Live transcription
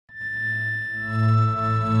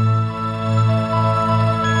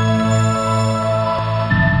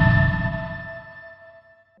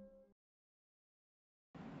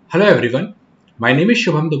Hello everyone, my name is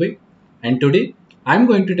Shubham Dubey and today I am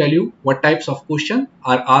going to tell you what types of questions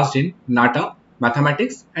are asked in NATA,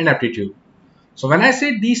 mathematics and aptitude. So when I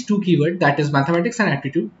say these two keywords, that is mathematics and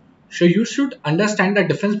aptitude, so you should understand the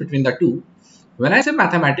difference between the two. When I say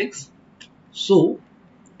mathematics, so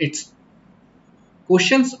its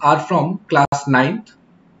questions are from class 9th,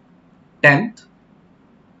 10th,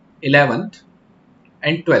 11th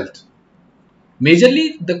and 12th.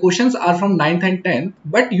 Majorly, the questions are from 9th and 10th,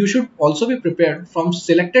 but you should also be prepared from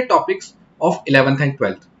selected topics of 11th and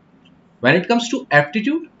 12th. When it comes to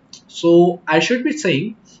aptitude, so I should be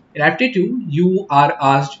saying in aptitude, you are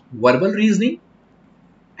asked verbal reasoning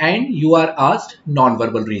and you are asked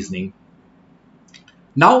non-verbal reasoning.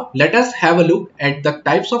 Now, let us have a look at the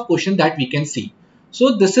types of question that we can see.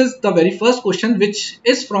 So this is the very first question which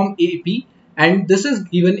is from AP and this is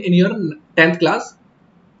given in your 10th class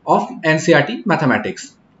of NCERT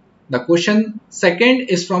mathematics. The question second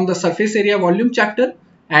is from the surface area volume chapter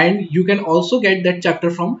and you can also get that chapter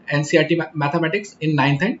from NCERT mathematics in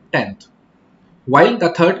 9th and 10th. While the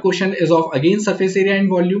third question is of again surface area and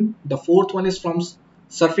volume, the fourth one is from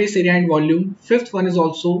surface area and volume, fifth one is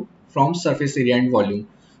also from surface area and volume.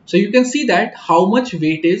 So you can see that how much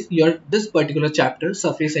weightage this particular chapter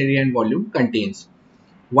surface area and volume contains.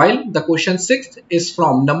 While the question sixth is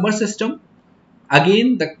from number system,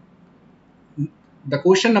 again the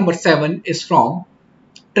question number 7 is from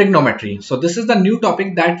trigonometry. So this is the new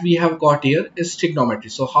topic that we have got here is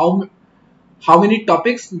trigonometry. So how many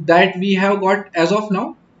topics that we have got as of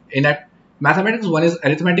now in mathematics? One is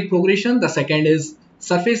arithmetic progression, the second is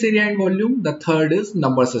surface area and volume, the third is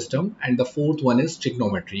number system, and the fourth one is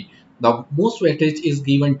trigonometry. The most weightage is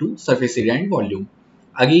given to surface area and volume.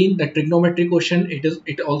 Again, the trigonometry question,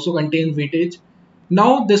 it also contains weightage.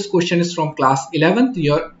 Now this question is from class 11th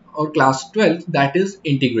year or class 12th, that is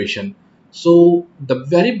integration. So the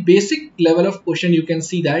very basic level of question you can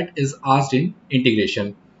see that is asked in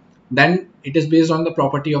integration. Then it is based on the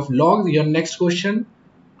property of log. Your next question,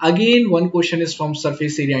 again one question is from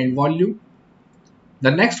surface area and volume.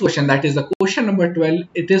 The next question, that is the question number 12,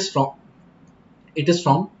 it is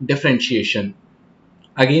from differentiation.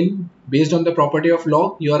 Again, based on the property of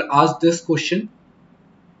log, you are asked this question.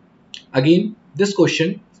 Again, this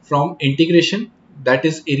question from integration, that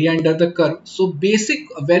is area under the curve. So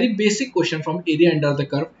a very basic question from area under the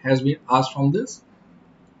curve has been asked from this.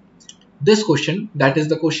 This question, that is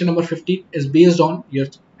the question number 15, is based on your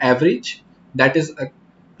average. That is a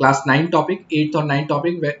class 9 topic, 8th or 9th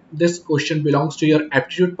topic, where this question belongs to your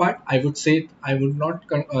aptitude part. I would say I would not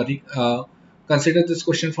consider this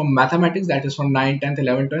question from mathematics, that is from 9, 10th,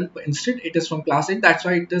 11, 12th, but instead it is from class 8. That's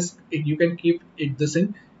why you can keep this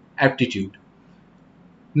in aptitude.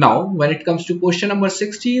 Now, when it comes to question number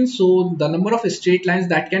 16, so the number of straight lines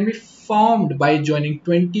that can be formed by joining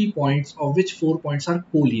 20 points, of which 4 points are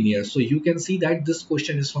collinear. So you can see that this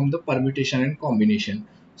question is from the permutation and combination.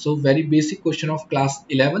 So very basic question of class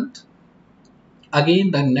 11th.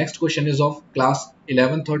 Again, the next question is of class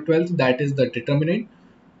 11th or 12th, that is the determinant.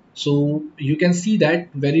 So you can see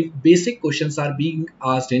that very basic questions are being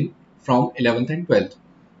asked in from 11th and 12th.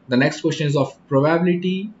 The next question is of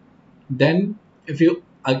probability. Then if you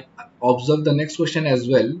observe the next question as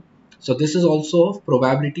well, so this is also of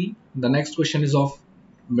probability. The next question is of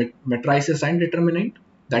matrices and determinant,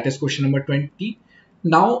 that is question number 20.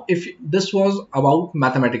 Now if this was about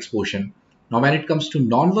mathematics portion, now when it comes to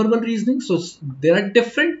non-verbal reasoning, so there are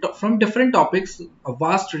different topics, a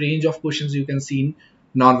vast range of questions you can see in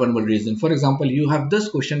non-verbal reasoning. For example, you have this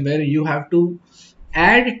question where you have to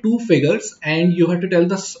add two figures and you have to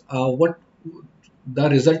tell us what the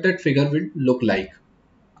resulted figure will look like.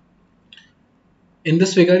 In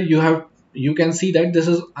this figure you can see that this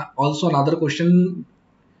is also another question.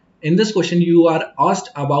 In this question you are asked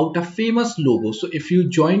about a famous logo. So if you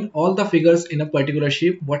join all the figures in a particular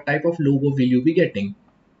shape, what type of logo will you be getting?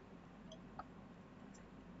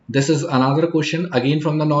 This is another question again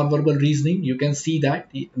from the non-verbal reasoning. You can see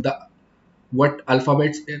that what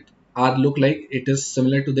alphabets look like, it is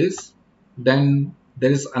similar to this. Then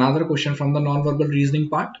there is another question from the non-verbal reasoning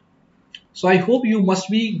part. So I hope you must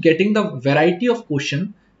be getting the variety of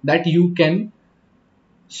question that you can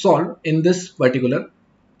solve in this particular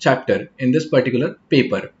chapter, in this particular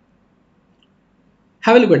paper.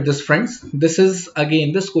 Have a look at this, friends. This is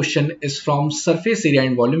again, this question is from surface area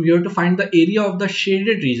and volume. You have to find the area of the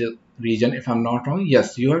shaded region, if I'm not wrong.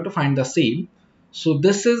 Yes, you have to find the same. So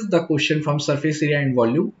this is the question from surface area and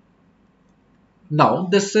volume. Now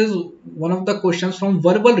this is one of the questions from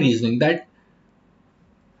verbal reasoning, that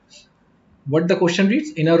what the question reads: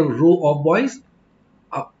 in a row of boys,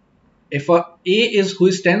 if A is who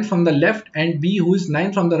is 10 from the left and B who is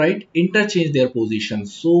 9 from the right, interchange their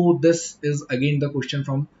positions. So this is again the question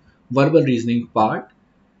from verbal reasoning part.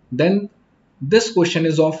 Then this question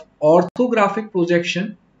is of orthographic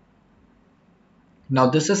projection. Now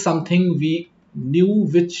this is something we knew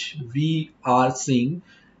which we are seeing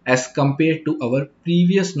as compared to our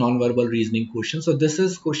previous non-verbal reasoning question. So this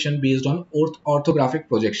is question based on orthographic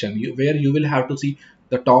projection, where you will have to see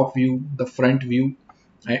the top view, the front view,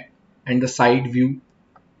 and the side view.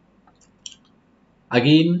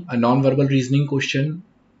 Again, a non-verbal reasoning question.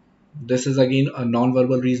 This is again a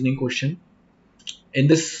non-verbal reasoning question. In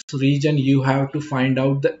this region, you have to find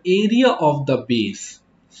out the area of the base.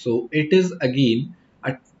 So it is again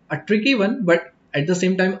a tricky one, but at the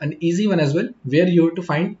same time an easy one as well, where you have to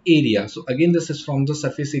find area. So again, this is from the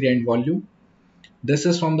surface area and volume. This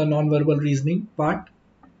is from the non-verbal reasoning part.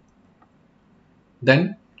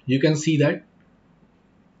 Then you can see that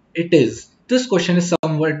this question is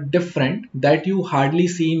somewhat different that you hardly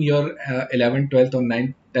see in your 11th, 12th or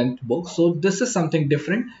 9th, 10th book. So this is something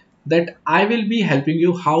different that I will be helping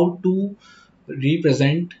you how to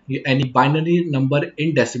represent any binary number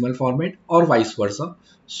in decimal format or vice versa.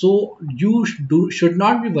 So you should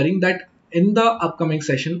not be worrying that in the upcoming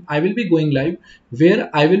session I will be going live, where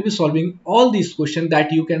I will be solving all these questions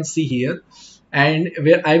that you can see here, and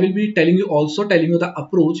where I will be telling you the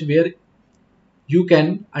approach where you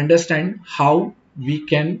can understand how we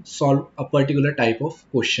can solve a particular type of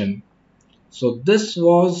question. So this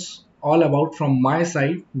was all about from my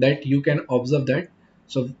side, that you can observe that.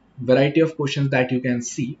 So variety of questions that you can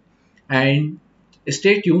see, and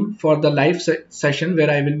stay tuned for the live session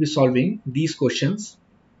where I will be solving these questions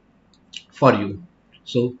for you.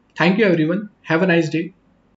 So thank you everyone. Have a nice day.